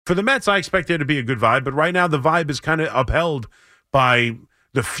For the Mets, I expect there to be a good vibe, but right now the vibe is kind of upheld by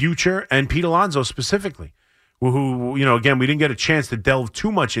the future and Pete Alonso specifically, who again, we didn't get a chance to delve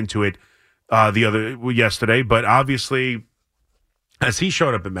too much into it yesterday, but obviously, as he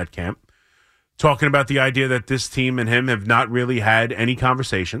showed up at Met Camp, talking about the idea that this team and him have not really had any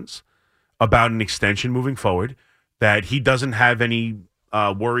conversations about an extension moving forward, that he doesn't have any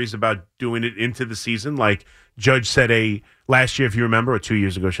worries about doing it into the season. Like Judge said last year, if you remember, or 2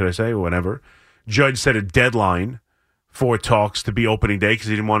 years ago, should I say, or whatever, Judge set a deadline for talks to be opening day because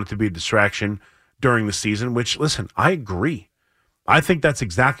he didn't want it to be a distraction during the season, which, listen, I agree. I think that's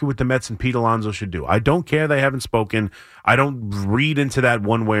exactly what the Mets and Pete Alonso should do. I don't care they haven't spoken. I don't read into that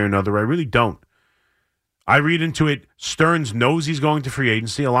one way or another. I really don't. I read into it, Stearns knows he's going to free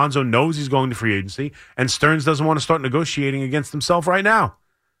agency. Alonso knows he's going to free agency. And Stearns doesn't want to start negotiating against himself right now.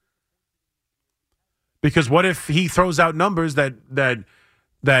 Because what if he throws out numbers that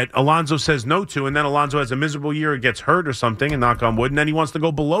Alonso says no to, and then Alonso has a miserable year or gets hurt or something, and knock on wood, and then he wants to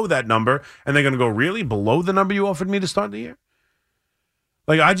go below that number, and they're going to go, really? Below the number you offered me to start the year?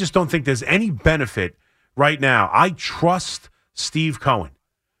 Like, I just don't think there's any benefit right now. I trust Steve Cohen.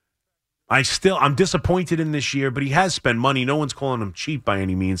 I'm disappointed in this year, but he has spent money. No one's calling him cheap by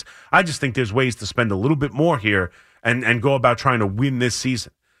any means. I just think there's ways to spend a little bit more here and go about trying to win this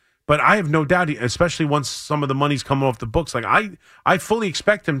season. But I have no doubt, especially once some of the money's coming off the books, like I fully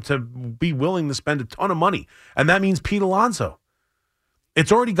expect him to be willing to spend a ton of money. And that means Pete Alonso.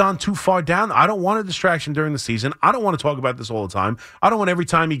 It's already gone too far down. I don't want a distraction during the season. I don't want to talk about this all the time. I don't want every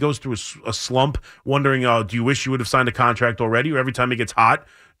time he goes through a slump wondering, do you wish you would have signed a contract already? Or every time he gets hot,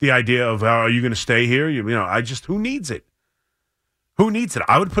 the idea of, are you going to stay here? Who needs it? Who needs it?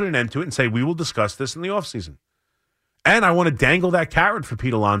 I would put an end to it and say, we will discuss this in the offseason. And I want to dangle that carrot for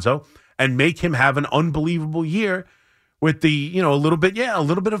Pete Alonso and make him have an unbelievable year with the, a little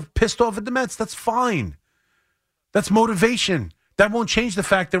bit of pissed off at the Mets. That's fine. That's motivation. That won't change the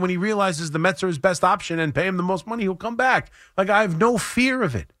fact that when he realizes the Mets are his best option and pay him the most money, he'll come back. Like, I have no fear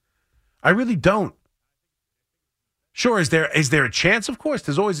of it. I really don't. Sure, is there a chance? Of course,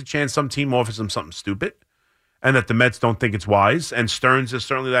 there's always a chance some team offers him something stupid and that the Mets don't think it's wise. And Stearns is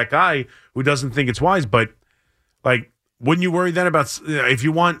certainly that guy who doesn't think it's wise. But, like, wouldn't you worry then about if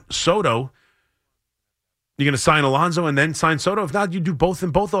you want Soto, you're going to sign Alonso and then sign Soto? If not, you do both in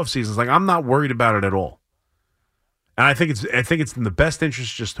both off seasons. Like, I'm not worried about it at all. And I think it's in the best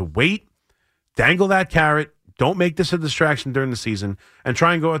interest just to wait, dangle that carrot, don't make this a distraction during the season, and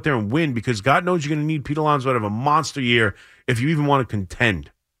try and go out there and win, because God knows you're going to need Pete Alonso to have a monster year if you even want to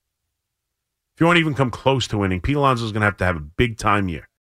contend. If you want to even come close to winning, Pete Alonso is going to have a big-time year.